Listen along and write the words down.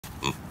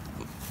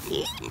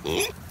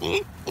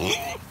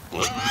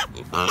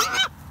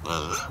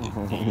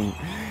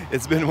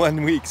It's been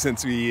 1 week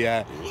since we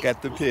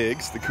got the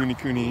pigs, the Kune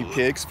Kune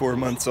pigs, 4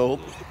 months old,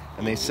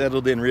 and they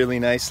settled in really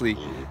nicely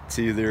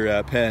to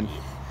their pen.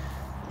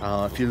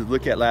 If you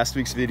look at last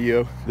week's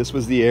video, this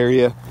was the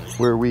area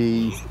where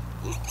we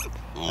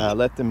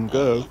let them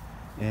go,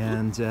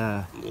 and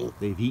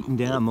they've eaten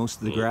down most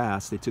of the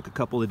grass. They took a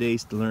couple of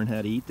days to learn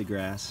how to eat the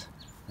grass,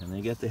 and they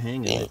got the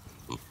hang of it.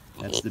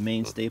 That's the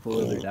main staple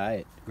of their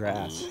diet,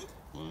 grass.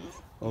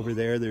 Over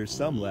there, there's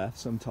some left,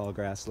 some tall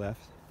grass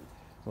left.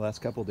 The last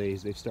couple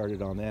days they've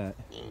started on that,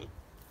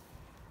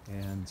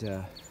 and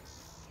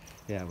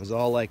yeah, it was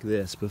all like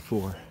this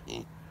before.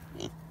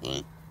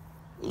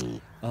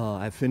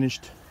 I've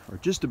finished, or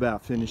just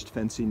about finished,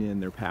 fencing in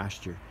their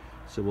pasture,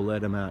 so we'll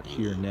let them out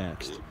here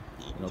next.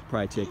 It'll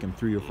probably take them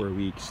 3 or 4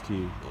 weeks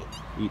to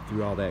eat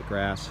through all that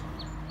grass.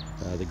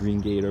 The green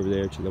gate over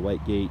there to the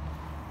white gate,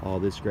 all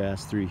this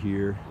grass through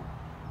here,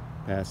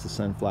 past the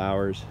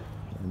sunflowers,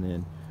 and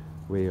then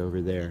way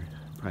over there.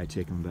 Probably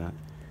take them about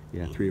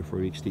 3 or 4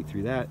 weeks to eat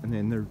through that, and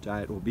then their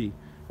diet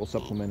will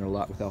supplement it a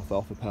lot with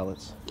alfalfa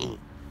pellets.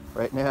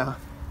 Right now,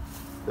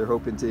 they're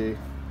hoping to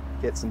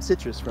get some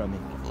citrus from me.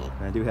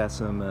 And I do have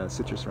some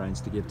citrus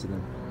rinds to give to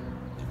them.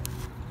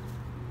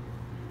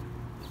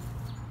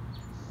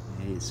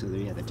 Hey, so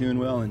they're doing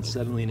well and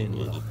settling in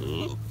well.